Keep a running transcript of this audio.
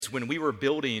is when we were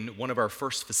building one of our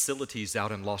first facilities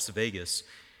out in Las Vegas,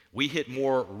 we hit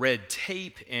more red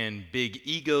tape and big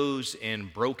egos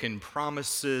and broken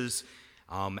promises,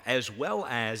 as well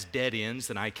as dead ends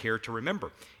than I care to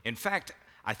remember. In fact,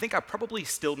 I think I probably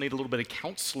still need a little bit of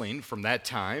counseling from that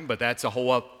time, but that's a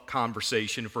whole other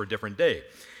conversation for a different day.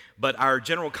 But our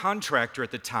general contractor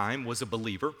at the time was a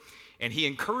believer, and he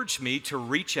encouraged me to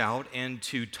reach out and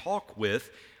to talk with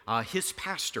his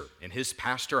pastor. And his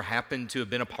pastor happened to have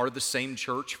been a part of the same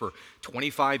church for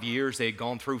 25 years. They had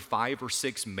gone through 5 or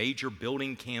 6 major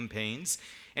building campaigns,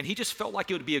 and he just felt like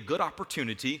it would be a good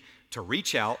opportunity to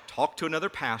reach out, talk to another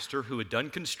pastor who had done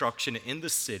construction in the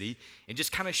city, and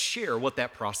just kind of share what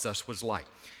that process was like.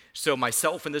 So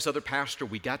myself and this other pastor,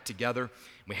 we got together,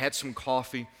 we had some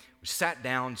coffee, we sat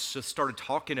down, just started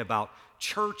talking about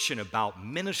church and about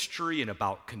ministry and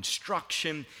about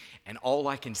construction, and all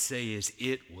I can say is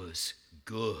it was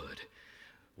good.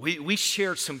 We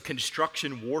shared some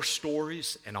construction war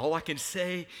stories, and all I can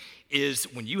say is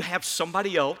when you have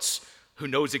somebody else who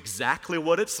knows exactly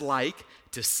what it's like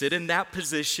to sit in that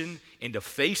position and to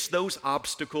face those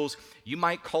obstacles, you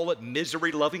might call it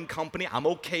misery-loving company. I'm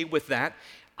okay with that.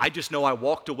 I just know I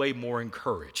walked away more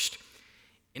encouraged.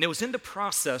 And it was in the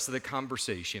process of the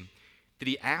conversation that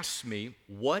he asked me,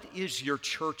 what is your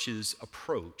church's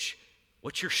approach?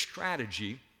 What's your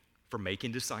strategy for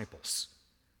making disciples?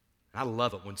 And I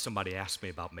love it when somebody asks me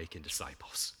about making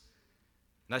disciples.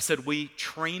 And I said, we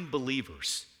train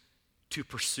believers to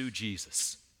pursue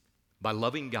Jesus by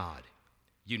loving God,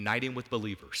 uniting with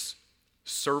believers,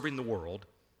 serving the world,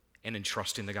 and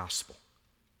entrusting the gospel.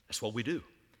 That's what we do.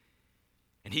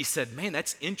 And he said, man,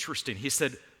 that's interesting. He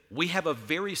said, we have a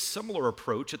very similar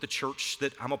approach at the church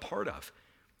that I'm a part of.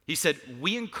 He said,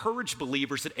 we encourage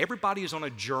believers that everybody is on a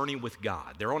journey with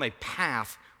God. They're on a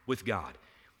path with God.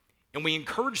 And we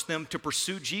encourage them to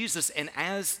pursue Jesus, and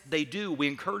as they do, we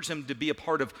encourage them to be a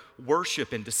part of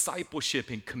worship and discipleship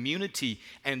and community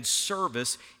and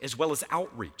service, as well as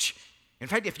outreach. In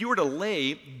fact, if you were to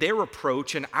lay their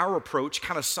approach and our approach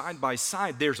kind of side by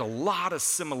side, there's a lot of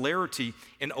similarity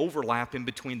and overlap in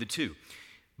between the two.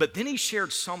 But then he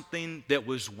shared something that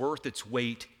was worth its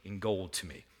weight in gold to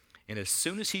me. And as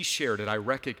soon as he shared it, I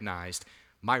recognized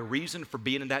my reason for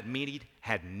being in that meeting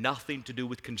had nothing to do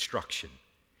with construction.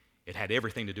 It had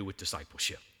everything to do with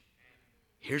discipleship.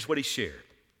 Here's what he shared.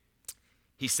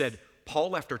 He said,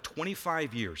 Paul, after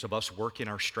 25 years of us working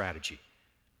our strategy,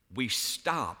 we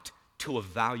stopped to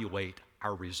evaluate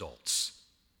our results.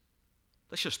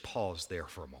 Let's just pause there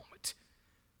for a moment.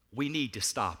 We need to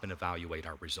stop and evaluate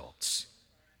our results.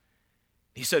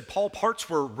 He said, Paul, parts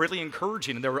were really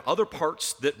encouraging, and there were other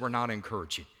parts that were not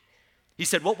encouraging. He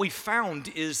said, what we found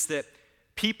is that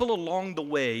people along the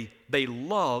way, they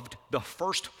loved the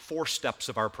first 4 steps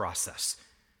of our process.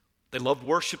 They loved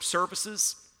worship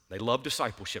services. They loved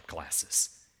discipleship classes.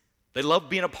 They loved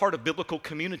being a part of biblical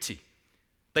community.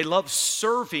 They loved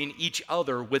serving each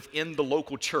other within the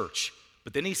local church.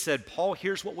 But then he said, Paul,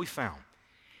 here's what we found.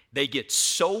 They get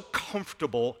so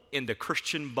comfortable in the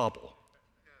Christian bubble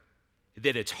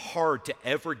that it's hard to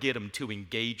ever get them to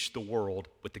engage the world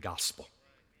with the gospel.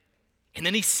 And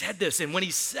then he said this, and when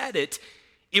he said it,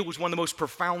 it was one of the most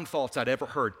profound thoughts I'd ever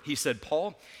heard. He said,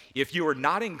 Paul, if you are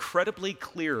not incredibly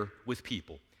clear with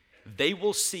people, they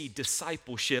will see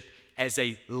discipleship as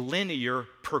a linear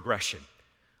progression.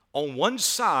 On one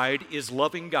side is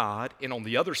loving God, and on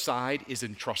the other side is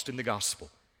entrusting the gospel.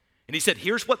 And he said,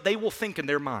 here's what they will think in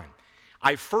their mind.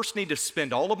 I first need to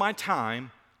spend all of my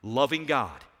time loving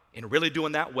God and really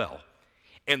doing that well.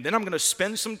 And then I'm going to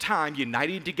spend some time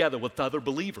uniting together with other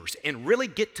believers and really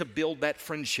get to build that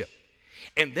friendship.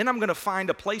 And then I'm going to find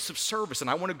a place of service, and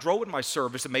I want to grow in my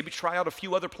service and maybe try out a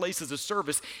few other places of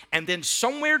service. And then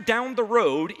somewhere down the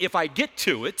road, if I get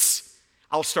to it,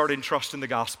 I'll start entrusting the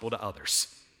gospel to others.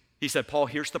 He said, Paul,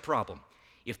 here's the problem.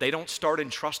 If they don't start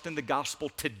entrusting the gospel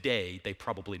today, they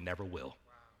probably never will.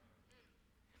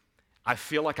 I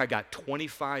feel like I got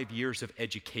 25 years of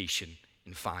education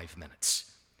in 5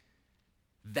 minutes.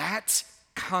 That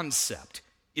concept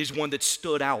is one that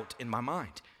stood out in my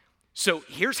mind. So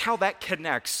here's how that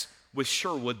connects with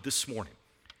Sherwood this morning.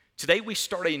 Today we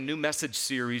start a new message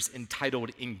series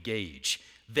entitled Engage,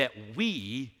 that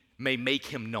we may make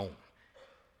him known.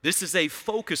 This is a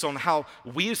focus on how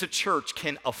we as a church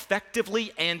can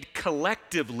effectively and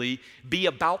collectively be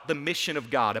about the mission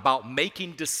of God, about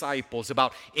making disciples,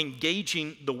 about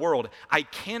engaging the world. I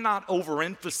cannot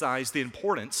overemphasize the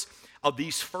importance of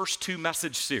these first 2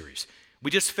 message series. We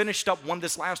just finished up one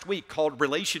this last week called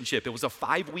Relationship. It was a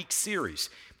 5-week series.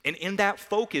 And in that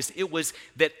focus, it was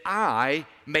that I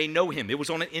may know him. It was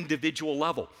on an individual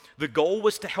level. The goal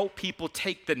was to help people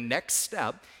take the next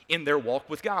step in their walk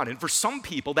with God. And for some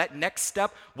people, that next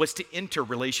step was to enter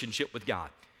relationship with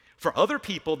God. For other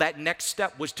people, that next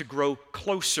step was to grow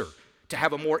closer, to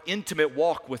have a more intimate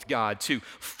walk with God, to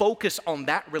focus on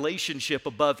that relationship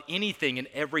above anything and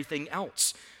everything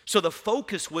else. So the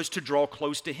focus was to draw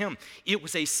close to him. It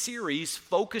was a series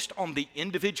focused on the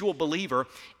individual believer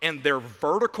and their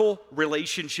vertical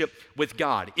relationship with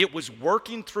God. It was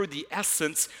working through the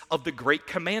essence of the great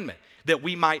commandment, that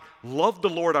we might love the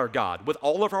Lord our God with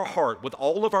all of our heart, with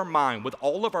all of our mind, with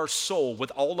all of our soul,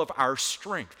 with all of our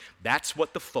strength. That's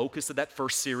what the focus of that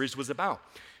first series was about.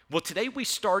 Well, today we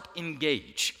start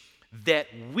Engage, that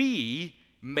we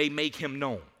may make him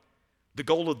known. The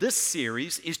goal of this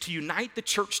series is to unite the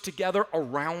church together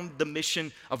around the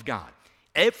mission of God.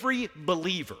 Every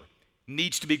believer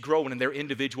needs to be growing in their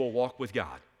individual walk with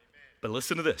God. But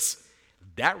listen to this.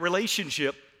 That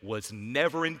relationship was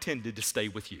never intended to stay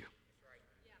with you.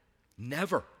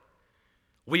 Never.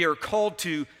 We are called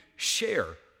to share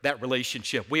that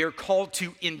relationship. We are called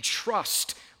to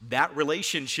entrust that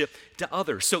relationship to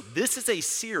others. So this is a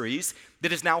series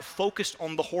that is now focused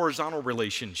on the horizontal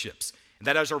relationships. And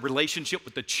that is our relationship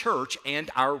with the church and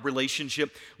our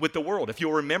relationship with the world. If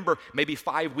you'll remember, maybe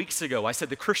 5 weeks ago, I said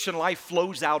the Christian life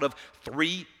flows out of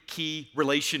 3 key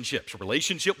relationships.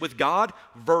 Relationship with God,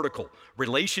 vertical.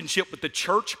 Relationship with the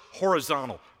church,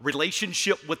 horizontal.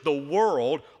 Relationship with the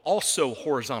world, also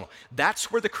horizontal.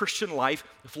 That's where the Christian life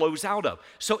flows out of.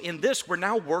 So in this, we're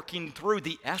now working through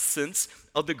the essence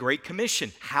of the Great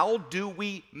Commission. How do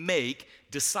we make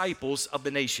disciples of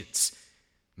the nations?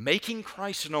 Making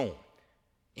Christ known.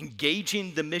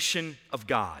 Engaging the mission of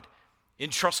God,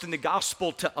 entrusting the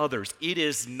gospel to others. It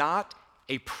is not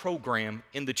a program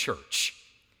in the church.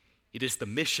 It is the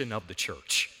mission of the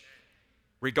church.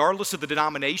 Regardless of the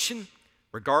denomination,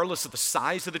 regardless of the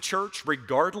size of the church,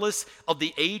 regardless of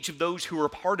the age of those who are a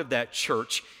part of that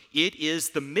church, it is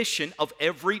the mission of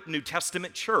every New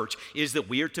Testament church is that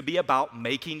we are to be about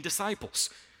making disciples.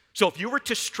 So if you were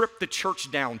to strip the church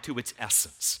down to its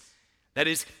essence, that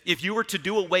is, if you were to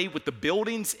do away with the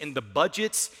buildings and the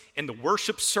budgets and the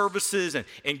worship services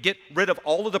and get rid of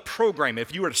all of the program,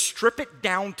 if you were to strip it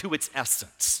down to its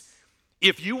essence,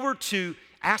 if you were to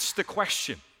ask the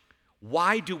question,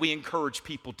 why do we encourage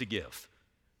people to give?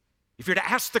 If you're to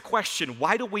ask the question,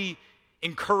 why do we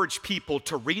encourage people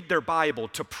to read their Bible,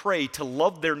 to pray, to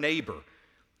love their neighbor?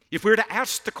 If we were to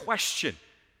ask the question,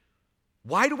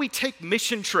 why do we take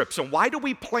mission trips and why do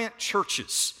we plant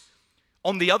churches?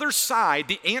 On the other side,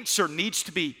 the answer needs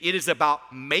to be, it is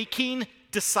about making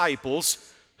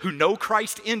disciples who know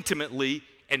Christ intimately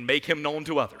and make him known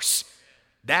to others.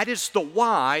 That is the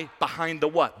why behind the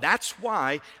what. That's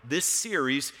why this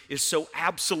series is so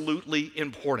absolutely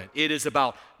important. It is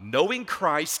about knowing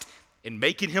Christ and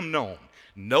making him known.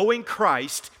 Knowing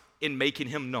Christ and making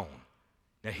him known.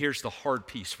 Now here's the hard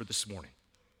piece for this morning.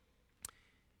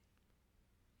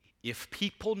 If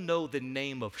people know the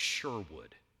name of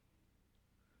Sherwood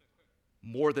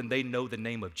more than they know the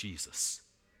name of Jesus,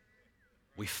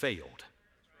 we failed.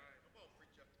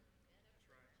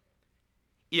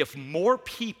 If more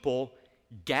people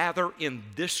gather in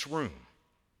this room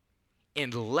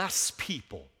and less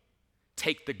people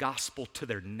take the gospel to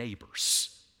their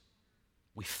neighbors,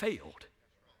 we failed.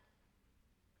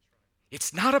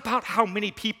 It's not about how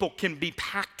many people can be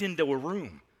packed into a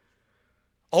room.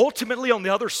 Ultimately, on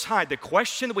the other side, the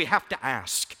question we have to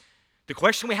ask, the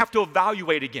question we have to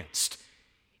evaluate against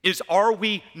is, are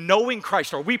we knowing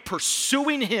Christ? Are we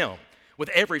pursuing him with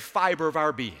every fiber of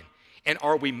our being? And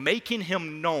are we making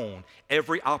him known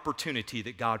every opportunity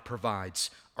that God provides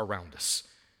around us?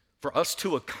 For us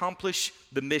to accomplish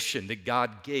the mission that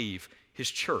God gave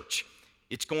his church,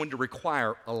 it's going to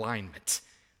require alignment.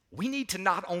 We need to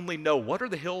not only know what are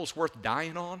the hills worth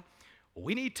dying on,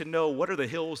 we need to know what are the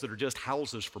hills that are just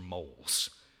houses for moles.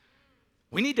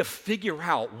 We need to figure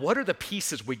out what are the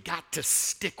pieces we got to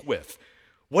stick with.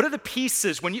 What are the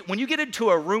pieces, when you get into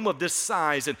a room of this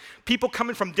size and people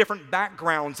coming from different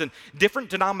backgrounds and different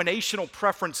denominational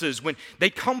preferences, when they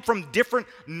come from different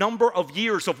number of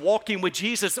years of walking with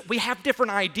Jesus, we have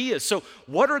different ideas. So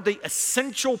what are the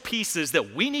essential pieces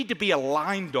that we need to be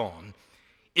aligned on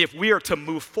if we are to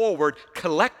move forward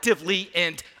collectively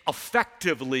and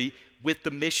effectively with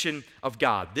the mission of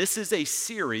God? This is a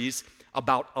series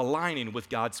about aligning with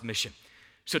God's mission.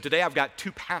 So today I've got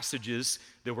 2 passages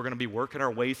that we're going to be working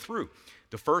our way through.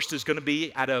 The first is going to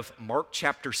be out of Mark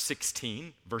chapter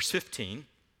 16, verse 15.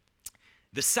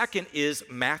 The second is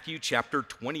Matthew chapter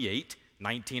 28,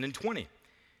 19 and 20.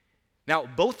 Now,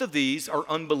 both of these are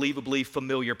unbelievably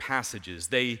familiar passages.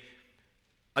 They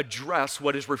address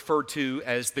what is referred to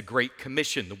as the Great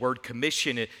Commission. The word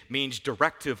commission, it means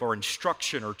directive or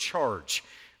instruction or charge.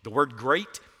 The word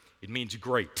great, it means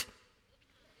great.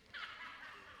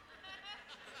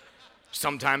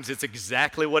 Sometimes it's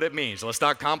exactly what it means. Let's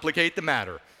not complicate the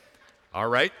matter. All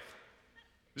right?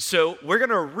 So we're going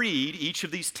to read each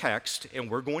of these texts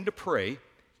and we're going to pray.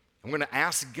 I'm going to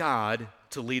ask God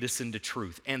to lead us into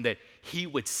truth and that He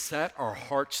would set our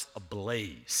hearts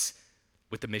ablaze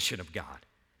with the mission of God.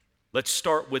 Let's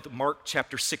start with Mark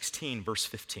chapter 16, verse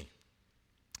 15.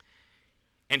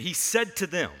 And He said to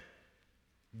them,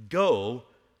 "Go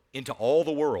into all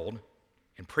the world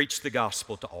and preach the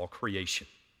gospel to all creation."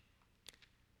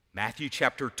 Matthew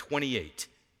chapter 28,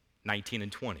 19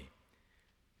 and 20.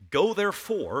 "Go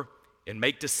therefore and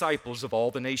make disciples of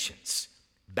all the nations,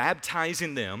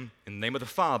 baptizing them in the name of the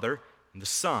Father and the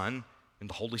Son and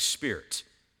the Holy Spirit."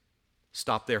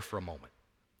 Stop there for a moment.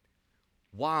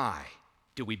 Why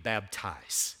do we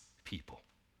baptize people?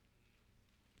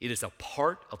 It is a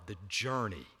part of the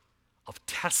journey of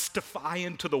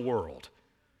testifying to the world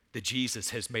that Jesus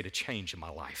has made a change in my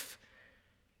life.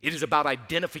 It is about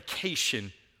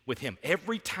identification with Him.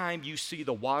 Every time you see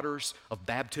the waters of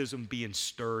baptism being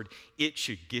stirred, it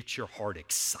should get your heart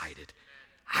excited.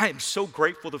 I am so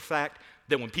grateful for the fact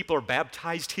that when people are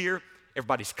baptized here,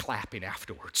 everybody's clapping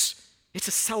afterwards. It's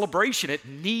a celebration. It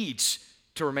needs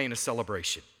to remain a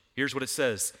celebration. Here's what it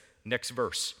says, next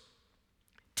verse.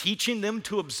 "Teaching them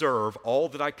to observe all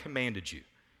that I commanded you,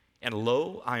 and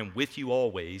lo, I am with you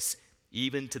always,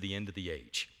 even to the end of the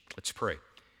age." Let's pray.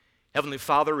 Heavenly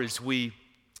Father, as we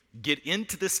get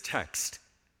into this text,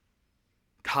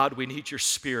 God, we need your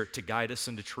Spirit to guide us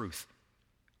into truth.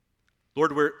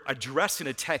 Lord, we're addressing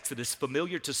a text that is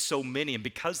familiar to so many, and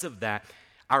because of that,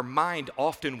 our mind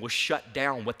often will shut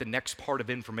down what the next part of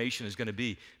information is going to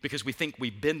be because we think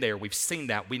we've been there, we've seen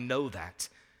that, we know that.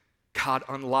 God,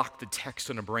 unlock the text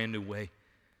in a brand new way.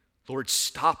 Lord,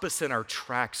 stop us in our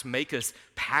tracks, make us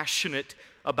passionate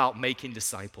about making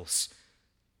disciples.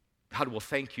 God, we'll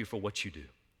thank you for what you do.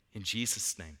 In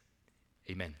Jesus' name,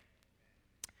 amen.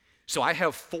 So I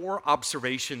have 4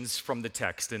 observations from the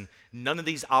text, and none of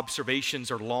these observations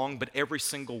are long, but every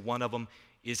single one of them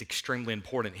is extremely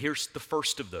important. Here's the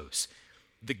first of those.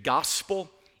 The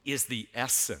gospel is the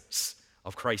essence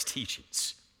of Christ's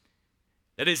teachings.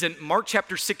 That is, in Mark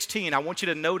chapter 16, I want you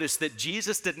to notice that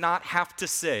Jesus did not have to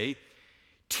say,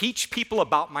 "Teach people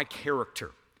about my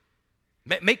character."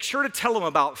 Make sure to tell them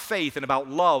about faith and about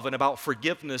love and about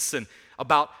forgiveness and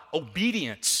about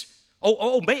obedience.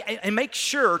 And make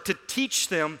sure to teach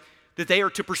them that they are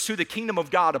to pursue the kingdom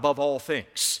of God above all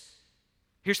things.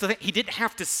 Here's the thing. He didn't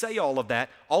have to say all of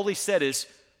that. All he said is,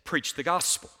 preach the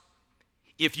gospel.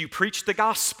 If you preach the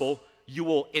gospel, you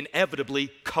will inevitably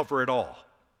cover it all.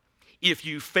 If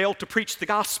you fail to preach the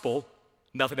gospel,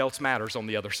 nothing else matters on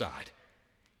the other side.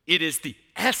 It is the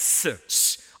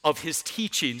essence of his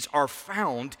teachings are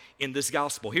found in this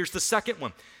gospel. Here's the second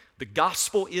one. The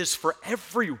gospel is for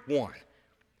everyone.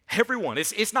 Everyone.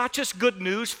 It's not just good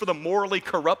news for the morally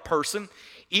corrupt person.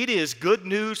 It is good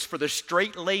news for the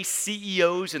straight-laced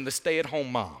CEOs and the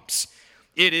stay-at-home moms.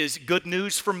 It is good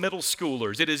news for middle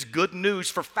schoolers. It is good news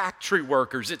for factory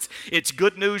workers. It's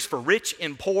good news for rich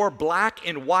and poor, black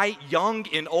and white, young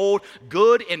and old,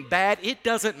 good and bad. It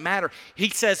doesn't matter. He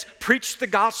says, preach the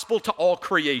gospel to all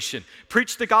creation.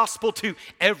 Preach the gospel to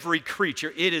every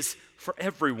creature. It is for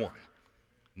everyone.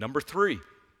 Number 3,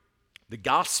 the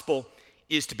gospel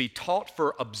is to be taught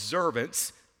for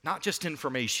observance, not just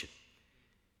information.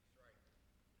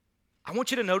 I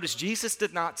want you to notice Jesus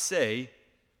did not say,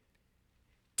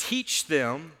 teach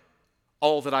them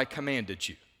all that I commanded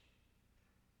you.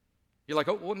 You're like,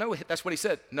 oh, well, no, that's what he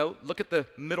said. No, look at the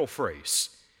middle phrase.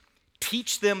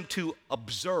 Teach them to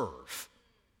observe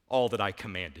all that I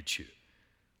commanded you.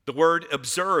 The word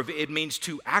observe, it means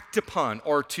to act upon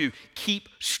or to keep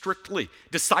strictly.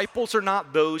 Disciples are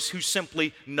not those who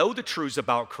simply know the truths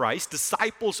about Christ.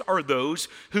 Disciples are those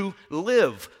who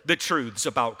live the truths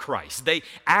about Christ. They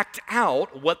act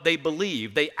out what they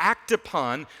believe. They act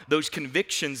upon those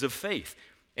convictions of faith.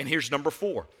 And here's number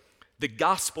 4. The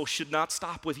gospel should not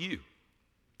stop with you.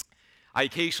 I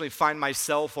occasionally find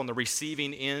myself on the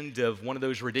receiving end of one of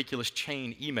those ridiculous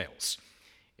chain emails.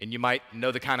 And you might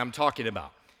know the kind I'm talking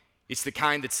about. It's the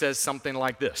kind that says something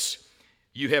like this.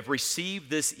 You have received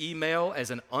this email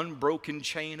as an unbroken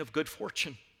chain of good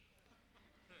fortune.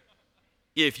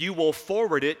 If you will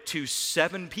forward it to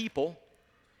 7 people,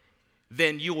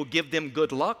 then you will give them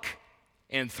good luck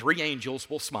and 3 angels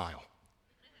will smile.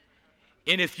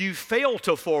 And if you fail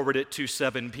to forward it to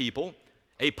 7 people,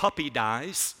 a puppy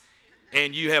dies,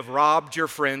 and you have robbed your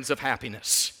friends of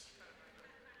happiness.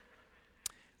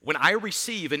 When I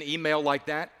receive an email like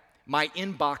that, my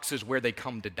inbox is where they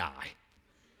come to die.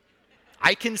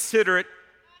 I consider it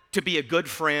to be a good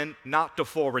friend not to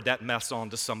forward that mess on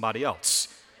to somebody else.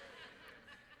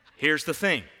 Here's the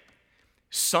thing.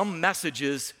 Some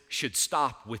messages should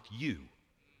stop with you.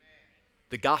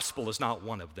 The gospel is not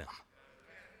one of them.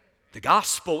 The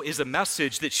gospel is a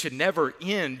message that should never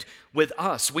end with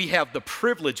us. We have the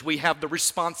privilege, we have the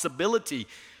responsibility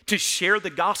to share the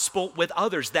gospel with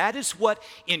others. That is what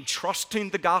entrusting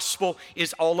the gospel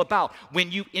is all about.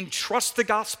 When you entrust the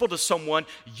gospel to someone,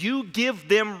 you give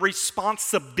them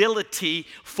responsibility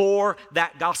for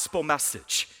that gospel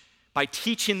message. By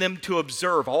teaching them to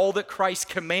observe all that Christ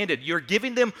commanded, you're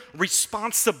giving them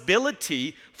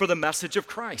responsibility for the message of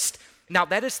Christ. Now,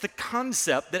 that is the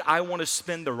concept that I want to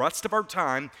spend the rest of our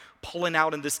time pulling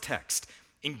out in this text.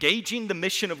 Engaging the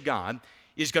mission of God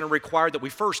is going to require that we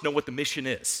first know what the mission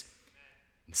is.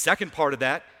 The second part of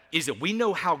that is that we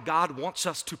know how God wants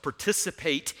us to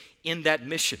participate in that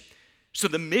mission. So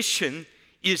the mission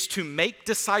is to make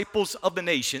disciples of the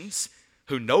nations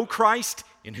who know Christ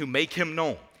and who make him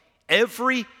known.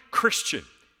 Every Christian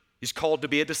is called to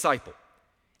be a disciple.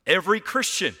 Every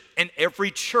Christian and every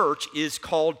church is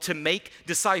called to make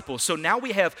disciples. So now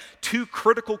we have two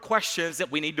critical questions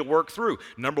that we need to work through.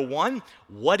 Number one,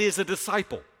 what is a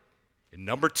disciple? And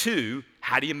number two,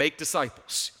 how do you make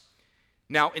disciples?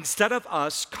 Now, instead of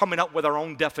us coming up with our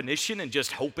own definition and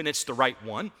just hoping it's the right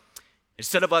one,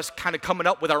 instead of us kind of coming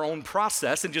up with our own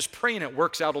process and just praying it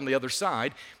works out on the other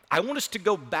side, I want us to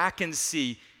go back and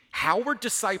see how were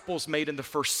disciples made in the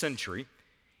first century,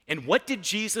 and what did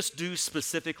Jesus do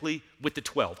specifically with the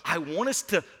 12? I want us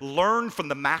to learn from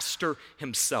the Master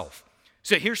himself.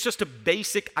 So here's just a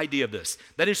basic idea of this.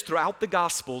 That is, throughout the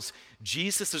Gospels,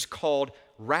 Jesus is called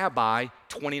Rabbi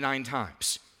 29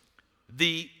 times.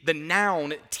 The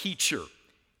noun teacher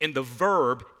and the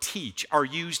verb teach are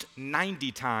used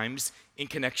 90 times in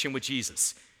connection with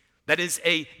Jesus. That is,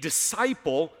 a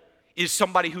disciple is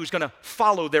somebody who's going to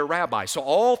follow their rabbi. So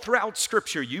all throughout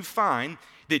Scripture, you find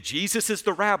that Jesus is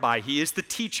the rabbi, he is the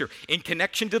teacher. In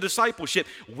connection to discipleship,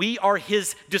 we are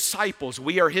his disciples,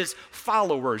 we are his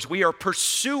followers, we are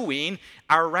pursuing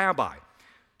our rabbi.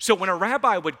 So when a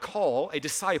rabbi would call a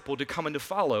disciple to come and to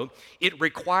follow, it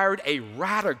required a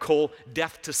radical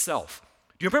death to self.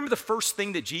 Do you remember the first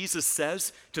thing that Jesus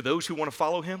says to those who want to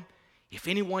follow him? If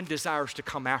anyone desires to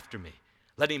come after me,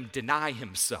 let him deny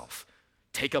himself,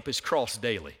 take up his cross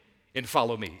daily, and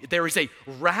follow me. There is a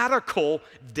radical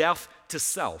death to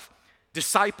self.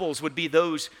 Disciples would be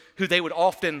those who they would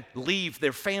often leave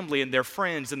their family and their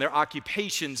friends and their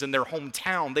occupations and their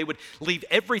hometown. They would leave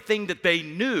everything that they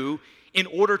knew in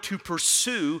order to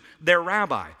pursue their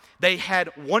rabbi. They had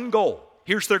one goal.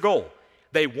 Here's their goal.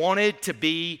 They wanted to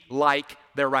be like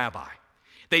their rabbi.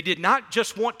 They did not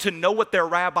just want to know what their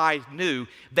rabbi knew,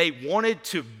 they wanted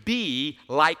to be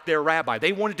like their rabbi.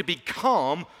 They wanted to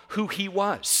become who he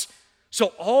was. So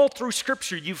all through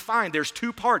Scripture, you find there's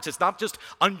two parts. It's not just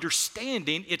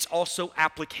understanding, it's also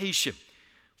application.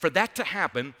 For that to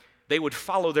happen, they would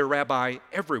follow their rabbi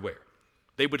everywhere.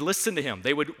 They would listen to him.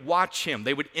 They would watch him.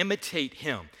 They would imitate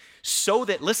him so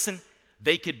that, listen,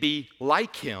 they could be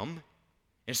like him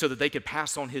and so that they could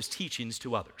pass on his teachings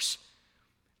to others.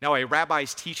 Now, a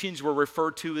rabbi's teachings were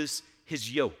referred to as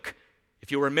his yoke. If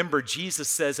you remember, Jesus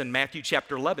says in Matthew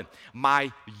chapter 11,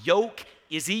 my yoke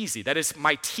is easy. That is,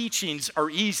 my teachings are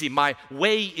easy. My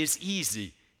way is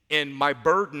easy, and my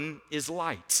burden is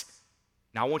light.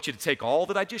 Now, I want you to take all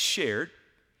that I just shared,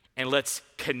 and let's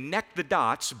connect the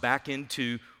dots back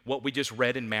into what we just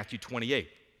read in Matthew 28.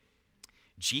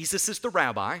 Jesus is the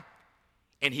rabbi,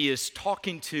 and he is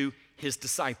talking to his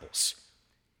disciples.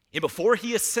 And before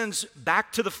he ascends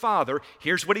back to the Father,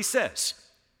 here's what he says.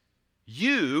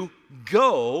 You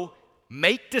go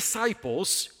make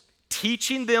disciples,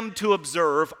 teaching them to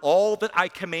observe all that I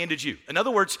commanded you. In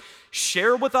other words,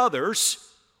 share with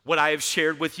others what I have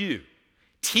shared with you.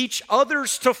 Teach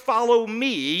others to follow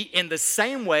me in the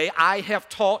same way I have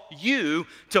taught you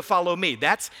to follow me.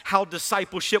 That's how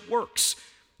discipleship works.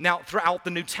 Now, throughout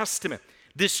the New Testament,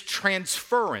 this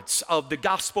transference of the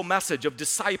gospel message, of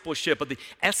discipleship, of the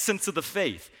essence of the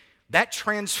faith, that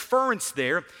transference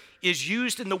there is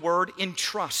used in the word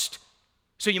entrust.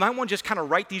 So you might want to just kind of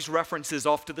write these references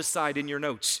off to the side in your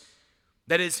notes.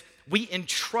 That is, we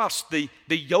entrust the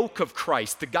yoke of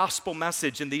Christ, the gospel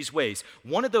message, in these ways.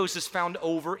 One of those is found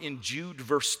over in Jude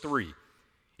verse 3.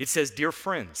 It says, dear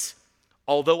friends,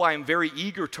 although I am very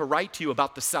eager to write to you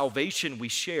about the salvation we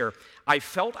share, I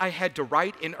felt I had to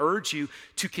write and urge you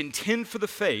to contend for the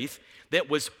faith that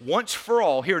was once for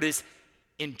all, here it is,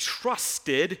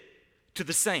 entrusted to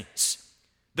the saints.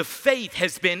 The faith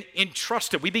has been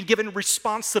entrusted. We've been given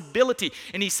responsibility.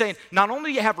 And he's saying, not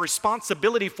only do you have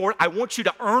responsibility for it, I want you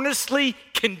to earnestly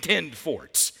contend for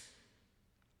it.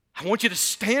 I want you to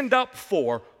stand up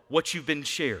for what you've been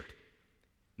shared.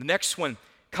 The next one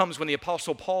comes when the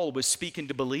Apostle Paul was speaking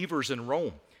to believers in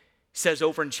Rome. He says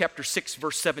over in chapter 6,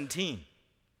 verse 17,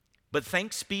 "But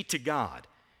thanks be to God,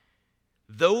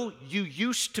 though you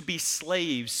used to be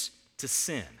slaves to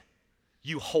sin,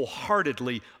 you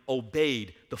wholeheartedly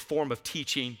obeyed the form of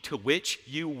teaching to which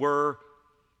you were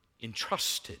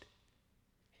entrusted."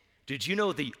 Did you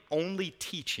know the only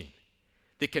teaching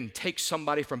that can take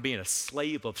somebody from being a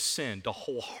slave of sin to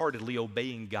wholeheartedly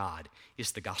obeying God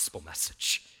is the gospel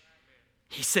message?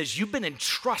 He says, you've been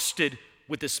entrusted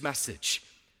with this message.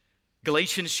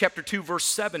 Galatians chapter 2, verse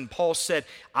 7, Paul said,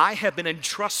 "I have been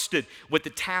entrusted with the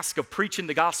task of preaching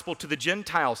the gospel to the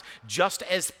Gentiles, just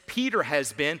as Peter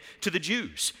has been to the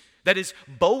Jews." That is,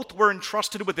 both were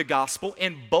entrusted with the gospel,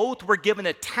 and both were given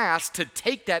a task to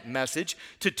take that message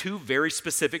to two very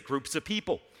specific groups of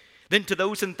people. Then to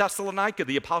those in Thessalonica,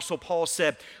 the Apostle Paul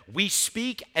said, "We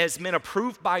speak as men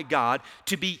approved by God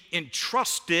to be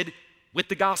entrusted with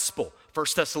the gospel."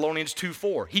 1 Thessalonians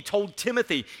 2:4. He told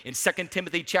Timothy in 2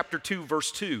 Timothy chapter 2, verse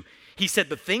 2, he said,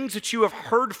 "The things that you have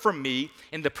heard from me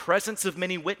in the presence of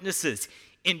many witnesses,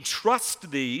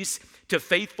 entrust these to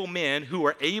faithful men who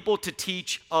are able to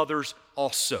teach others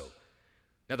also."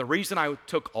 Now, the reason I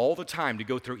took all the time to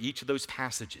go through each of those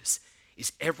passages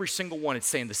is every single one is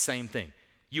saying the same thing.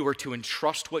 You are to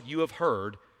entrust what you have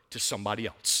heard to somebody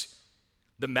else.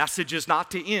 The message is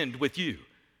not to end with you.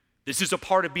 This is a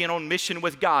part of being on mission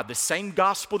with God. The same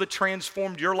gospel that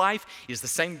transformed your life is the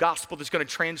same gospel that's going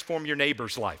to transform your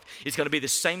neighbor's life. It's going to be the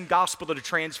same gospel that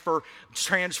will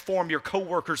transform your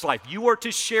coworker's life. You are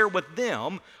to share with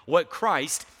them what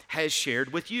Christ has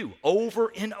shared with you. Over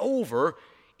and over,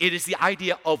 it is the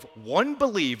idea of one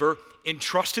believer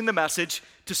entrusting the message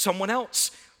to someone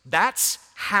else. That's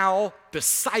how the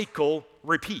cycle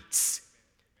repeats.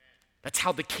 That's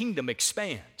how the kingdom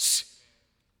expands.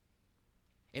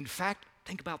 In fact,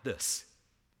 think about this.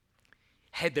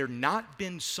 Had there not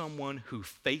been someone who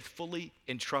faithfully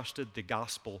entrusted the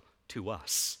gospel to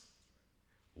us,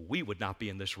 we would not be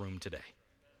in this room today.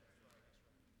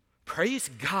 Praise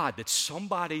God that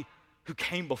somebody who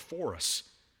came before us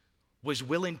was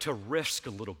willing to risk a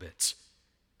little bit,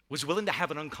 was willing to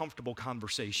have an uncomfortable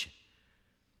conversation,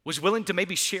 was willing to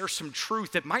maybe share some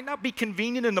truth that might not be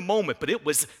convenient in the moment, but it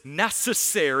was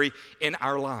necessary in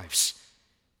our lives.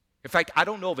 In fact, I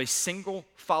don't know of a single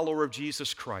follower of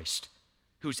Jesus Christ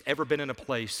who's ever been in a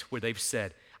place where they've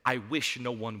said, "I wish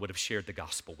no one would have shared the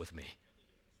gospel with me."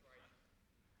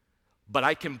 But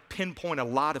I can pinpoint a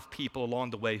lot of people along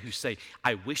the way who say,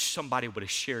 "I wish somebody would have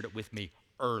shared it with me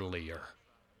earlier."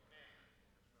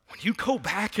 When you go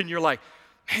back and you're like,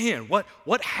 man,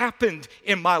 what happened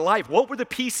in my life? What were the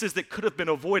pieces that could have been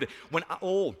avoided?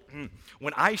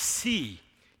 When I see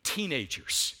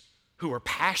teenagers who are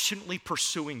passionately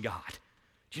pursuing God,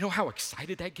 do you know how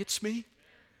excited that gets me?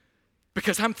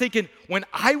 Because I'm thinking, when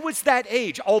I was that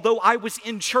age, although I was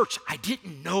in church, I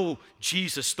didn't know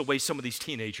Jesus the way some of these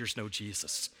teenagers know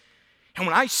Jesus. And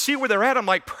when I see where they're at, I'm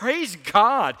like, praise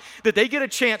God that they get a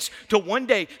chance to one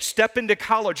day step into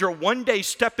college, or one day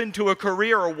step into a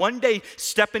career, or one day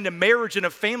step into marriage and a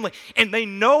family. And they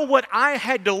know what I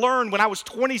had to learn when I was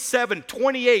 27,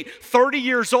 28, 30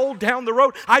 years old down the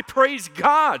road. I praise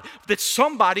God that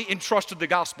somebody entrusted the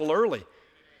gospel early.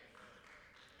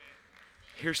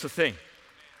 Here's the thing.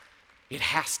 It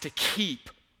has to keep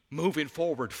moving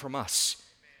forward from us.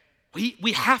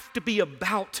 We have to be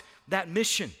about that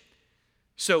mission.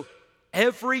 So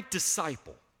every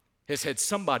disciple has had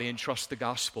somebody entrust the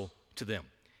gospel to them.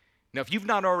 Now, if you've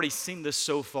not already seen this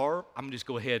so far, I'm going to just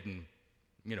go ahead and,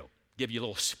 give you a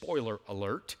little spoiler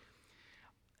alert.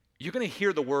 You're going to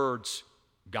hear the words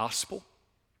gospel,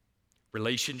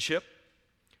 relationship,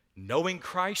 knowing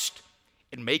Christ,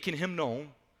 and making him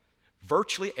known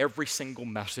virtually every single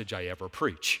message I ever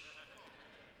preach.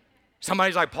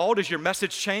 Somebody's like, "Paul, does your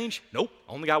message change?" Nope,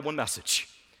 only got one message.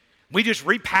 We just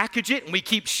repackage it and we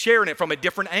keep sharing it from a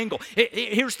different angle.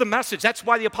 Here's the message. That's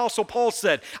why the Apostle Paul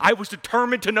said, "I was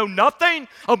determined to know nothing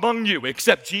among you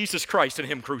except Jesus Christ and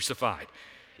him crucified."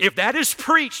 If that is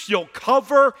preached, you'll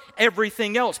cover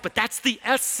everything else. But that's the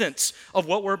essence of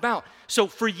what we're about. So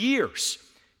for years,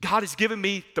 God has given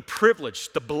me the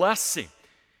privilege, the blessing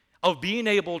of being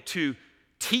able to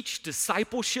teach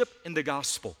discipleship in the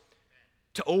gospel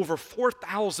to over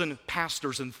 4,000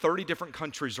 pastors in 30 different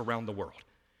countries around the world.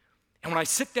 And when I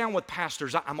sit down with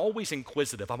pastors, I'm always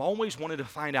inquisitive. I'm always wanting to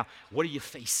find out, what are you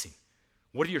facing?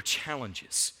 What are your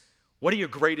challenges? What are your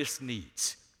greatest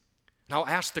needs? And I'll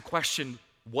ask the question,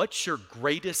 what's your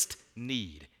greatest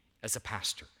need as a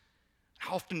pastor?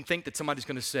 I often think that somebody's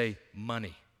going to say,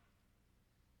 money.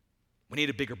 We need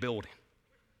a bigger building.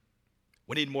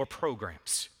 We need more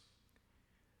programs.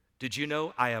 Did you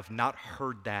know I have not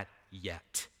heard that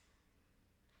yet?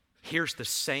 Here's the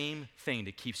same thing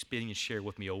that keeps being shared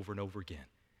with me over and over again.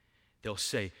 They'll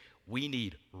say, we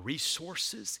need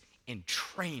resources and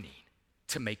training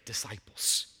to make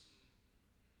disciples.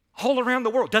 All around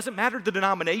the world. Doesn't matter the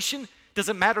denomination,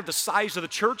 doesn't matter the size of the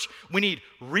church. We need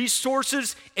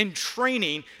resources and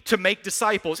training to make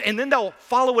disciples. And then they'll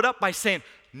follow it up by saying,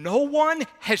 no one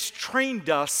has trained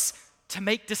us to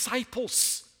make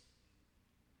disciples.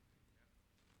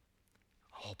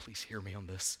 Oh, please hear me on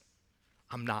this.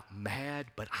 I'm not mad,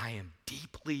 but I am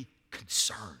deeply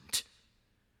concerned.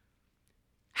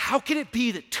 How can it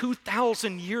be that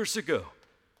 2,000 years ago,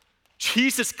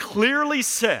 Jesus clearly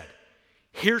said,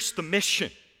 here's the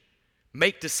mission,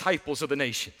 make disciples of the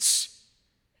nations.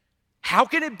 How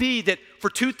can it be that for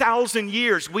 2,000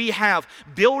 years we have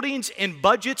buildings and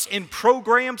budgets and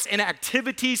programs and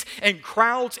activities and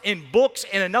crowds and books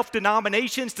and enough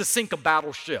denominations to sink a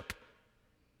battleship?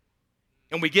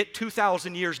 And we get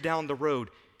 2,000 years down the road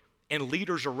and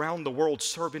leaders around the world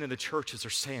serving in the churches are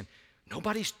saying,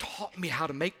 nobody's taught me how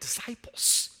to make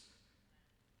disciples.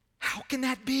 How can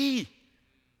that be?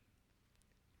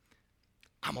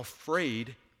 I'm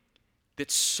afraid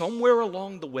that somewhere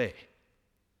along the way,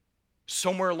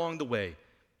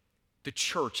 the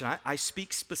church, and I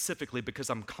speak specifically because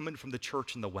I'm coming from the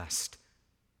church in the West,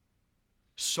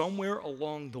 somewhere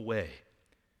along the way,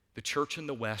 the church in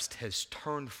the West has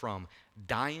turned from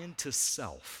dying to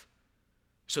self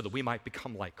so that we might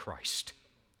become like Christ,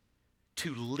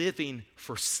 to living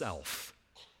for self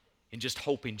and just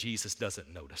hoping Jesus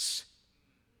doesn't notice.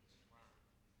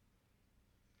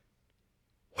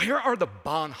 Where are the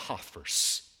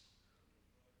Bonhoeffers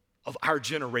of our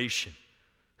generation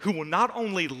who will not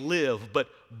only live but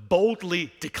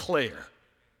boldly declare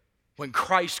when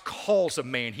Christ calls a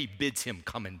man, he bids him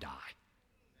come and die?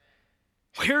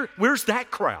 Where's that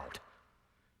crowd?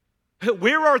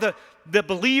 Where are the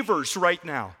believers right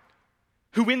now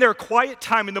who in their quiet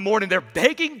time in the morning, they're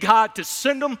begging God to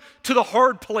send them to the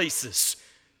hard places,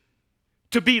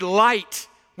 to be light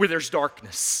where there's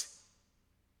darkness?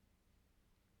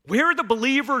 Where are the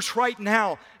believers right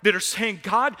now that are saying,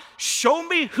 God, show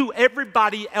me who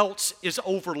everybody else is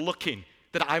overlooking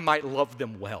that I might love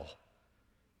them well?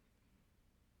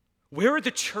 Where are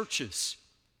the churches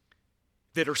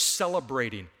that are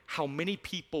celebrating how many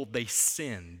people they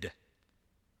sinned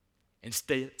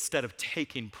instead of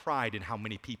taking pride in how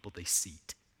many people they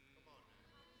seat?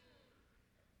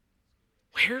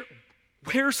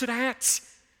 Where's it at?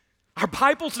 Our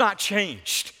Bible's not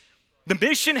changed. The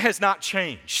mission has not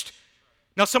changed.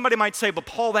 Now somebody might say, but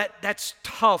Paul, that's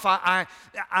tough. I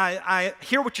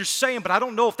hear what you're saying, but I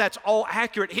don't know if that's all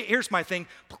accurate. Here's my thing.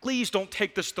 Please don't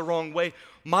take this the wrong way.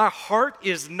 My heart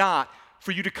is not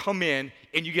for you to come in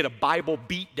and you get a Bible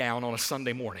beat down on a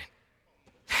Sunday morning.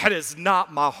 That is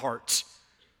not my heart.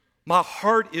 My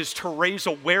heart is to raise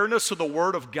awareness of the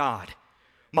Word of God.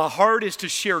 My heart is to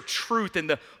share truth in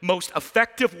the most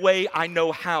effective way I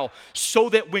know how, so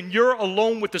that when you're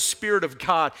alone with the Spirit of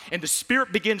God and the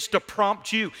Spirit begins to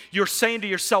prompt you, you're saying to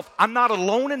yourself, I'm not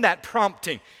alone in that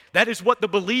prompting. That is what the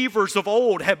believers of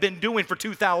old have been doing for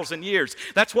 2,000 years.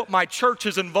 That's what my church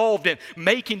is involved in,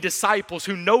 making disciples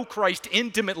who know Christ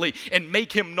intimately and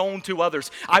make him known to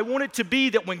others. I want it to be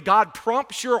that when God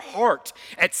prompts your heart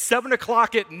at 7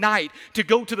 o'clock at night to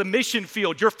go to the mission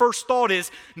field, your first thought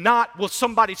is not, will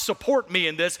somebody support me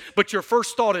in this, but your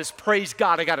first thought is, praise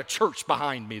God, I got a church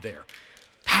behind me there.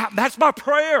 That's my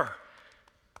prayer.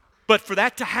 But for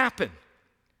that to happen,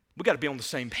 we got to be on the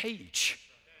same page.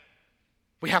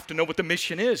 We have to know what the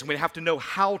mission is, and we have to know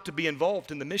how to be involved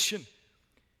in the mission.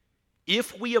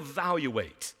 If we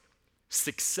evaluate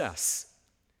success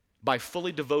by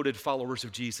fully devoted followers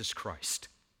of Jesus Christ,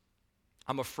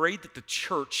 I'm afraid that the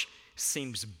church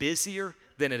seems busier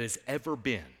than it has ever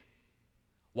been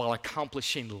while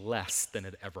accomplishing less than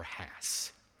it ever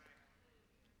has.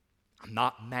 I'm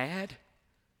not mad,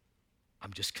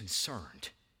 I'm just concerned.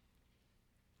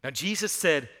 Now, Jesus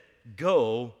said,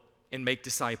 go and make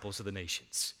disciples of the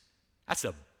nations. That's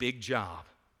a big job.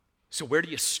 So where do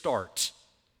you start?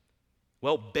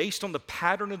 Well, based on the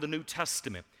pattern of the New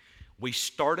Testament, we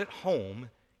start at home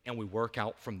and we work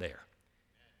out from there.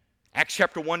 Acts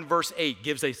chapter 1, verse 8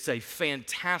 gives us a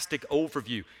fantastic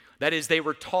overview. That is, they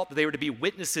were taught that they were to be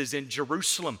witnesses in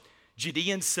Jerusalem,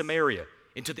 Judea and Samaria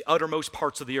into the uttermost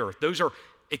parts of the earth. Those are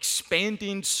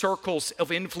expanding circles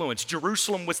of influence.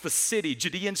 Jerusalem was the city,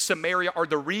 Judea and Samaria are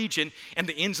the region, and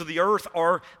the ends of the earth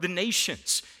are the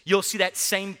nations. You'll see that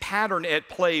same pattern at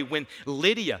play when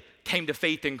Lydia came to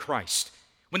faith in Christ,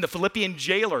 when the Philippian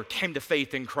jailer came to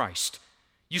faith in Christ.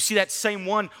 You see that same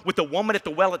one with the woman at the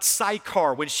well at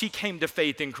Sychar when she came to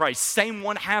faith in Christ. Same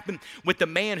one happened with the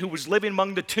man who was living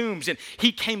among the tombs and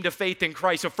he came to faith in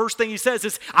Christ. The first thing he says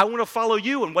is, I want to follow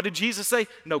you. And what did Jesus say?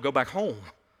 No, go back home.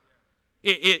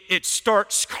 It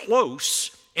starts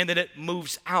close and then it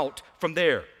moves out from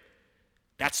there.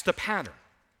 That's the pattern.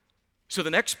 So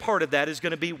the next part of that is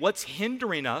going to be what's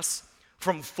hindering us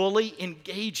from fully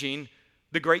engaging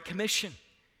the Great Commission.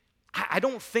 I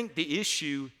don't think the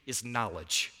issue is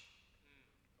knowledge.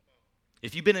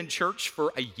 If you've been in church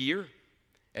for a year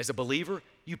as a believer,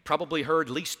 you've probably heard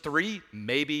at least 3,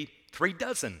 maybe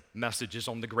 36 messages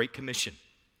on the Great Commission.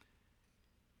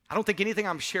 I don't think anything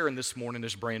I'm sharing this morning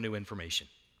is brand new information.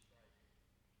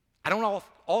 I don't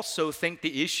also think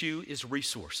the issue is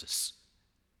resources.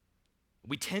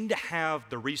 We tend to have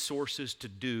the resources to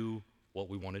do what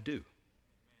we want to do.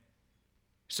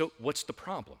 So what's the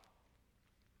problem?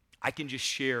 I can just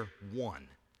share one.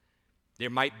 There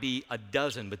might be a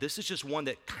dozen, but this is just one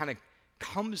that kind of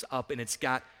comes up and it's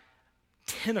got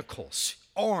tentacles,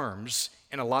 arms,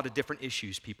 and a lot of different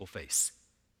issues people face.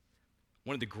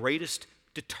 One of the greatest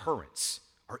deterrents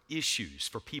or issues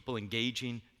for people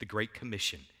engaging the Great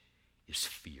Commission is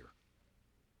fear.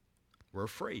 We're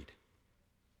afraid.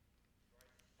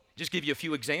 Just give you a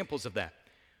few examples of that.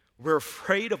 We're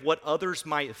afraid of what others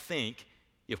might think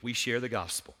if we share the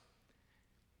gospel.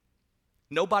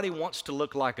 Nobody wants to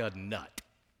look like a nut.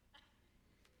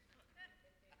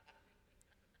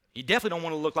 You definitely don't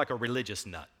want to look like a religious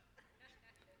nut.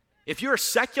 If you're a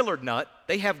secular nut,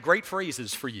 they have great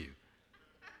phrases for you.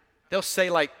 They'll say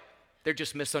like, they're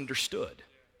just misunderstood.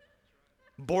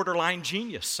 Borderline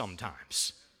genius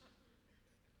sometimes.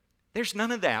 There's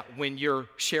none of that when you're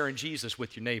sharing Jesus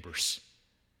with your neighbors.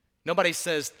 Nobody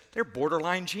says, they're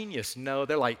borderline genius. No,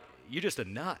 they're like, you're just a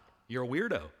nut. You're a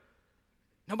weirdo.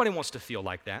 Nobody wants to feel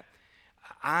like that.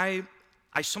 I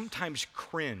sometimes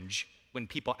cringe when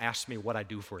people ask me what I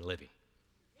do for a living.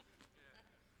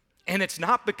 And it's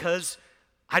not because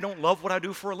I don't love what I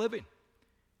do for a living.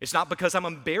 It's not because I'm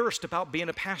embarrassed about being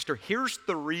a pastor. Here's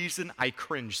the reason I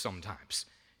cringe sometimes.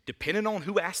 Depending on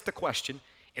who asked the question,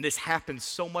 and this happens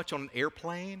so much on an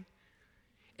airplane,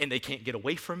 and they can't get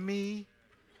away from me.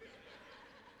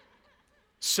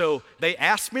 So they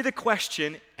ask me the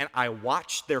question, and I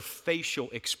watch their facial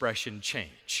expression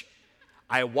change.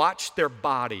 I watch their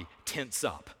body tense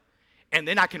up. And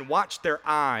then I can watch their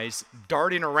eyes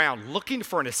darting around, looking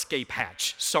for an escape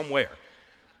hatch somewhere.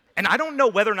 And I don't know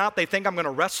whether or not they think I'm going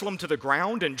to wrestle them to the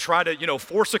ground and try to,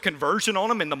 force a conversion on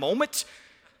them in the moment.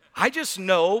 I just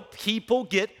know people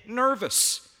get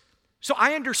nervous. So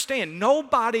I understand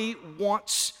nobody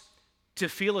wants to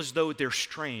feel as though they're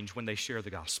strange when they share the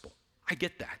gospel. I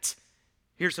get that.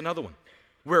 Here's another one.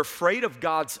 We're afraid of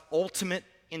God's ultimate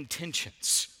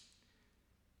intentions.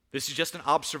 This is just an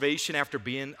observation after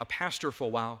being a pastor for a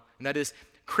while, and that is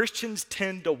Christians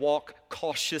tend to walk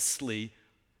cautiously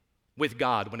with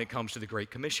God when it comes to the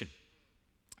Great Commission.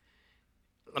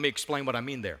 Let me explain what I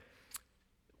mean there.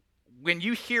 When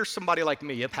you hear somebody like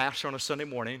me, a pastor on a Sunday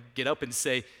morning, get up and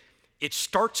say, it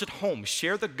starts at home,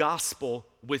 share the gospel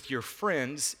with your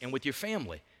friends and with your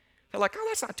family. They're like, oh,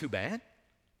 that's not too bad.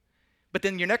 But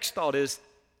then your next thought is,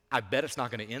 I bet it's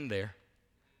not going to end there.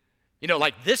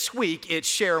 Like this week, it's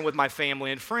sharing with my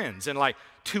family and friends. And like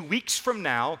 2 weeks from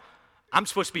now, I'm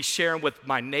supposed to be sharing with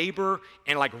my neighbor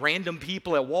and like random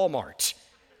people at Walmart.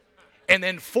 And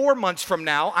then 4 months from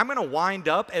now, I'm going to wind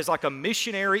up as like a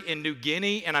missionary in New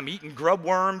Guinea, and I'm eating grub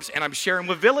worms, and I'm sharing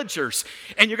with villagers.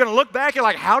 And you're going to look back and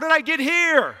like, how did I get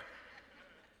here?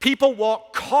 People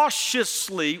walk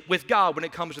cautiously with God when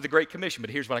it comes to the Great Commission. But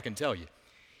here's what I can tell you.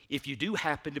 If you do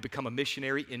happen to become a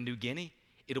missionary in New Guinea,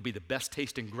 it'll be the best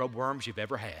tasting grub worms you've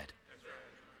ever had. That's right.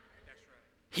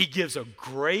 He gives a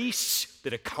grace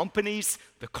that accompanies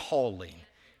the calling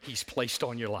He's placed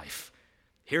on your life.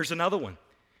 Here's another one.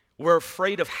 We're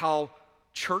afraid of how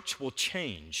church will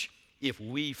change if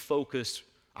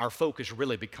our focus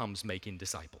really becomes making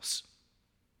disciples.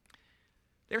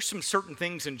 There's some certain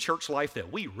things in church life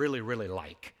that we really, really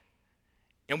like.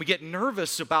 And we get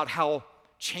nervous about how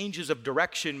changes of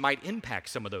direction might impact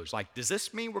some of those. Like, does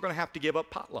this mean we're going to have to give up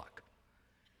potluck?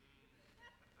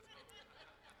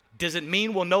 Does it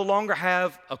mean we'll no longer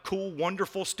have a cool,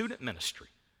 wonderful student ministry?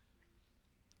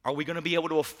 Are we going to be able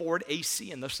to afford AC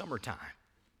in the summertime?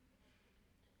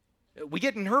 We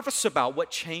get nervous about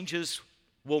what changes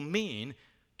will mean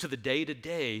to the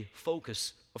day-to-day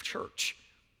focus of church.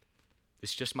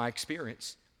 It's just my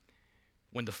experience.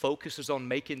 When the focus is on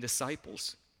making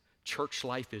disciples, church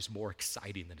life is more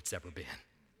exciting than it's ever been.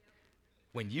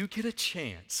 When you get a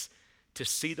chance to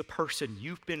see the person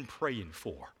you've been praying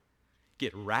for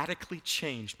get radically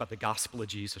changed by the gospel of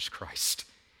Jesus Christ,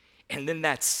 and then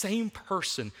that same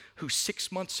person who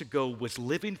 6 months ago was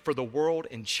living for the world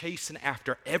and chasing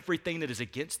after everything that is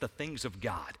against the things of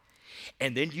God,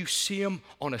 and then you see them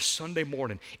on a Sunday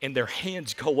morning and their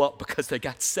hands go up because they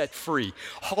got set free,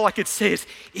 all I could say is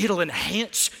it'll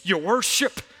enhance your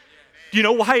worship. You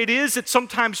know why it is that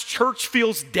sometimes church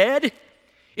feels dead?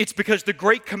 It's because the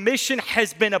Great Commission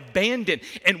has been abandoned,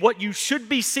 and what you should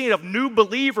be seeing of new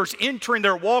believers entering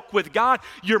their walk with God,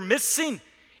 you're missing.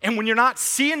 And when you're not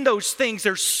seeing those things,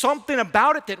 there's something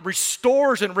about it that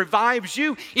restores and revives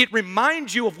you. It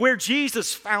reminds you of where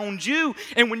Jesus found you.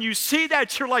 And when you see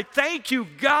that, you're like, thank you,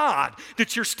 God,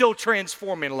 that you're still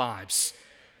transforming lives.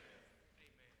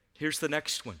 Here's the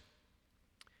next one.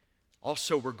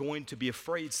 Also, we're going to be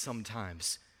afraid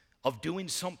sometimes of doing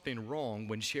something wrong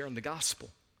when sharing the gospel.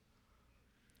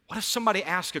 What if somebody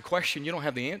asks a question, you don't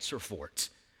have the answer for it?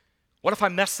 What if I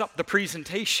mess up the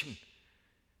presentation?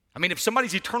 I mean, if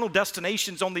somebody's eternal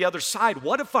destination's on the other side,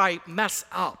 what if I mess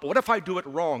up? What if I do it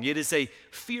wrong? It is a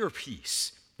fear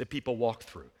piece that people walk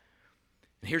through.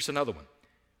 And here's another one.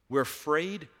 We're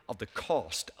afraid of the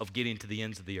cost of getting to the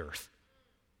ends of the earth.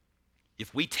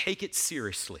 If we take it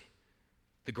seriously,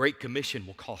 the Great Commission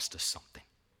will cost us something.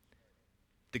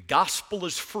 The gospel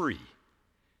is free.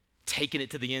 Taking it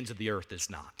to the ends of the earth is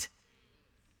not.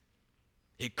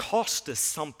 It costs us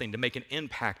something to make an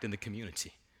impact in the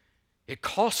community. It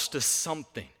costs us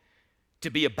something to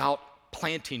be about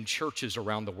planting churches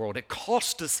around the world. It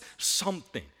costs us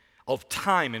something of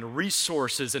time and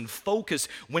resources and focus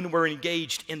when we're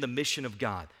engaged in the mission of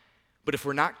God. But if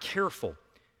we're not careful,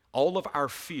 all of our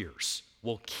fears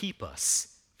will keep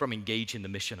us from engaging the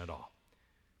mission at all.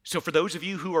 So for those of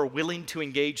you who are willing to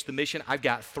engage the mission, I've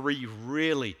got 3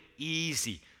 really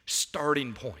easy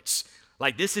starting points.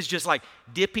 Like this is just like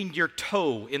dipping your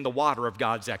toe in the water of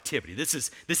God's activity. This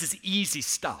is easy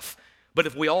stuff. But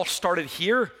if we all started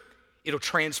here, it'll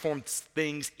transform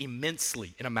things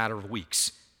immensely in a matter of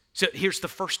weeks. So here's the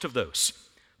first of those.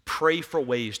 Pray for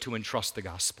ways to entrust the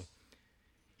gospel.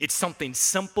 It's something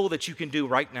simple that you can do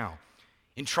right now.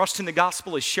 Entrusting the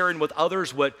gospel is sharing with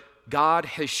others what God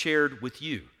has shared with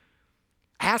you.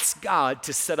 Ask God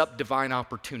to set up divine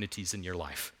opportunities in your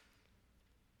life.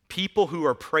 People who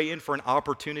are praying for an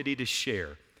opportunity to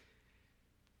share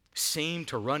seem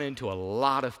to run into a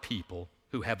lot of people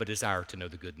who have a desire to know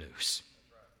the good news.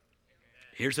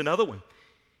 Here's another one.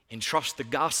 Entrust the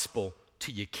gospel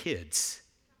to your kids.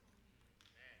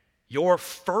 Your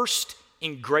first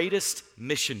and greatest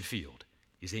mission field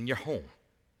is in your home.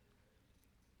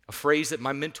 A phrase that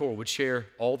my mentor would share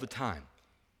all the time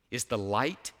is the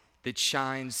light that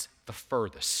shines the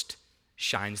furthest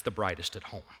shines the brightest at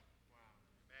home.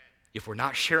 If we're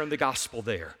not sharing the gospel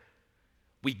there,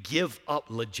 we give up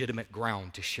legitimate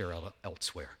ground to share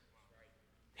elsewhere.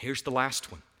 Here's the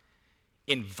last one.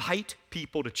 Invite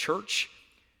people to church,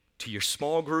 to your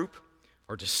small group,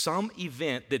 or to some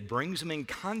event that brings them in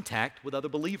contact with other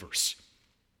believers.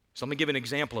 So let me give an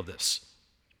example of this.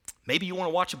 Maybe you want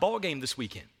to watch a ball game this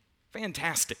weekend.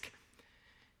 Fantastic.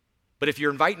 But if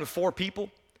you're inviting 4 people,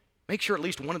 make sure at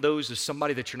least one of those is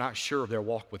somebody that you're not sure of their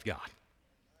walk with God.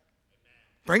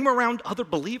 Bring them around other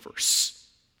believers.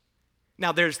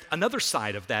 Now, there's another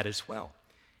side of that as well,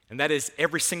 and that is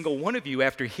every single one of you,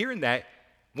 after hearing that,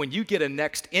 when you get a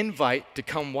next invite to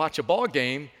come watch a ball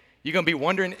game, you're going to be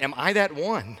wondering, am I that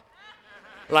one?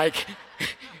 Like,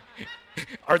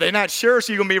 are they not sure?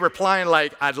 So you're going to be replying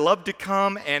like, I'd love to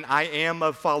come, and I am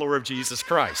a follower of Jesus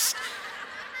Christ.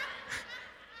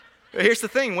 Here's the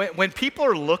thing. When people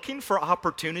are looking for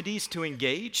opportunities to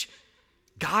engage,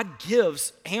 God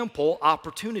gives ample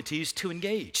opportunities to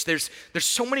engage. There's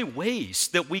so many ways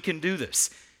that we can do this.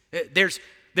 There's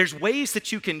ways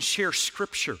that you can share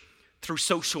Scripture through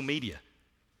social media,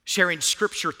 sharing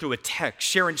Scripture through a text,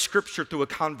 sharing Scripture through a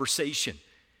conversation.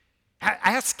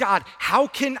 Ask God, how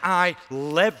can I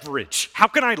leverage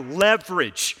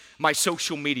my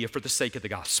social media for the sake of the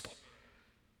gospel?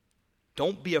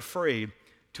 Don't be afraid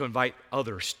to invite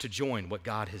others to join what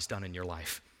God has done in your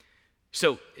life.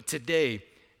 So today,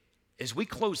 as we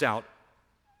close out,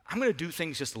 I'm going to do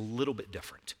things just a little bit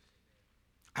different.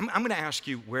 I'm going to ask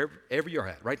you, wherever you're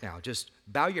at right now, just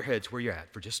bow your heads where you're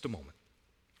at for just a moment.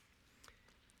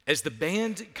 As the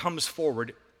band comes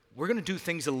forward, we're going to do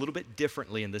things a little bit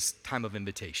differently in this time of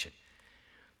invitation.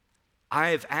 I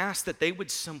have asked that they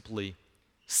would simply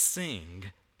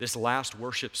sing this last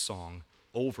worship song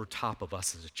over top of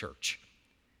us as a church.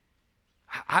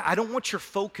 I don't want your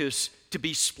focus to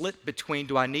be split between,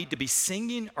 do I need to be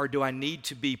singing or do I need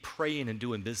to be praying and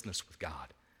doing business with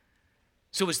God?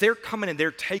 So as they're coming and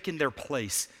they're taking their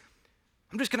place,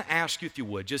 I'm just going to ask you, if you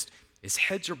would, just as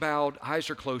heads are bowed, eyes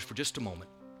are closed for just a moment,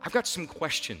 I've got some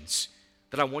questions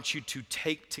that I want you to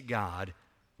take to God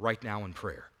right now in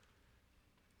prayer.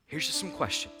 Here's just some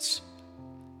questions.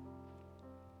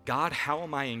 God, how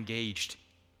am I engaged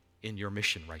in your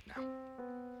mission right now?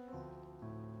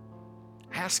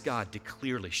 Ask God to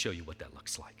clearly show you what that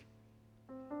looks like.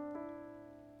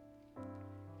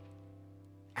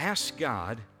 Ask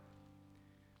God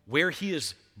where He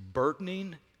is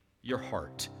burdening your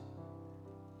heart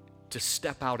to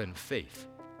step out in faith.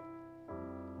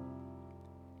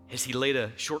 Has He laid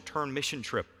a short-term mission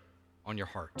trip on your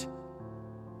heart?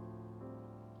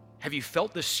 Have you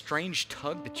felt this strange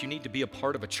tug that you need to be a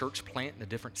part of a church plant in a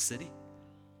different city?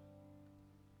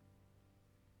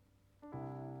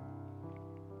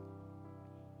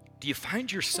 Do you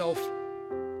find yourself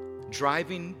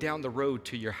driving down the road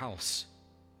to your house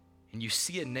and you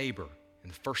see a neighbor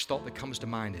and the first thought that comes to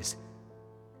mind is,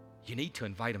 you need to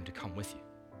invite him to come with you?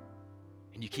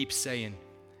 And you keep saying,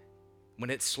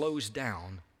 when it slows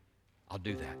down, I'll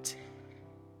do that.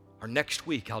 Or next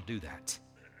week, I'll do that.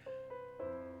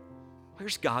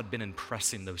 Where's God been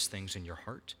impressing those things in your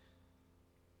heart?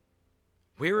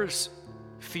 Where is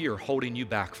fear holding you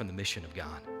back from the mission of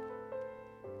God?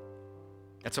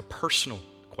 That's a personal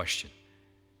question.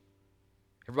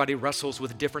 Everybody wrestles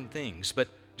with different things, but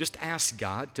just ask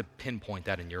God to pinpoint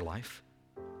that in your life.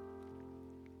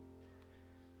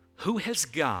 Who has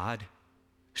God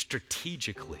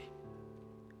strategically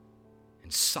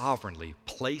and sovereignly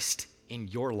placed in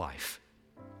your life?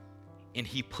 And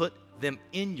He put them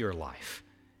in your life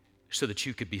so that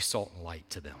you could be salt and light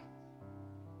to them.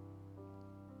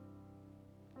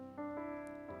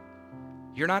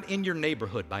 You're not in your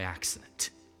neighborhood by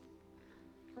accident.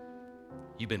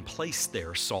 You've been placed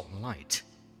there, salt and light.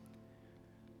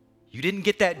 You didn't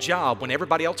get that job when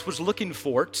everybody else was looking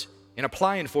for it and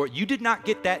applying for it. You did not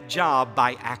get that job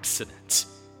by accident.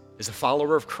 As a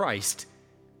follower of Christ,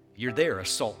 you're there as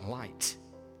salt and light.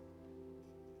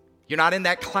 You're not in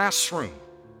that classroom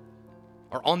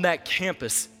or on that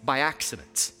campus by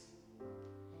accident.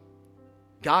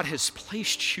 God has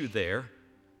placed you there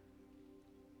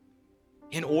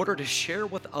in order to share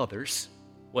with others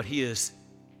what He has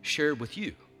shared with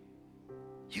you.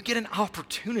 You get an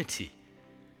opportunity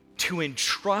to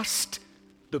entrust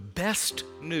the best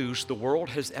news the world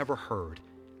has ever heard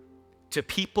to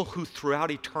people who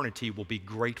throughout eternity will be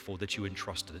grateful that you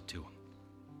entrusted it to them.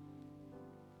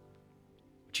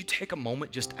 Would you take a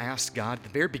moment, just ask God at the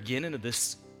very beginning of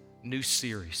this new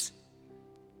series,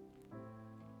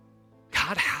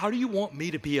 God, how do you want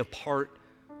me to be a part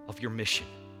of your mission?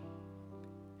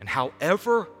 And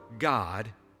however God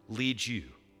leads you,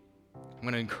 I'm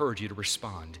going to encourage you to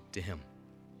respond to Him.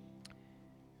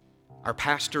 Our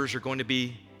pastors are going to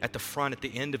be at the front at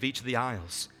the end of each of the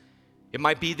aisles. It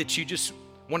might be that you just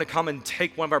want to come and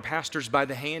take one of our pastors by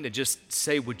the hand and just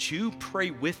say, would you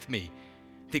pray with me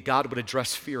that God would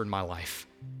address fear in my life?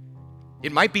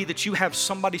 It might be that you have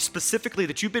somebody specifically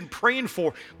that you've been praying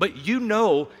for, but you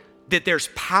know that there's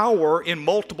power in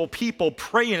multiple people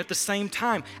praying at the same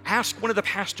time. Ask one of the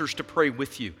pastors to pray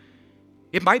with you.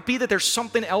 It might be that there's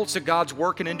something else that God's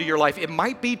working into your life. It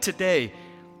might be today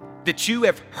that you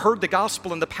have heard the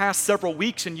gospel in the past several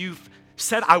weeks and you've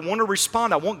said, I want to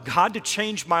respond. I want God to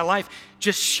change my life.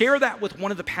 Just share that with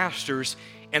one of the pastors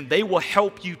and they will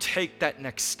help you take that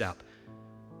next step.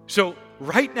 So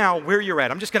right now, where you're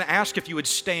at, I'm just going to ask if you would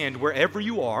stand wherever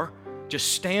you are.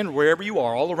 Just stand wherever you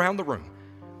are, all around the room.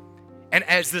 And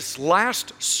as this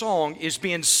last song is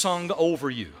being sung over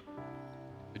you,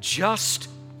 just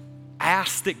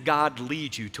ask that God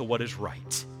lead you to what is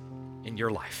right in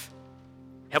your life.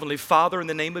 Heavenly Father, in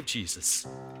the name of Jesus,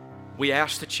 we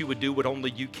ask that you would do what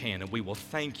only you can, and we will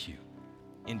thank you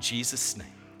in Jesus' name.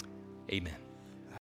 Amen.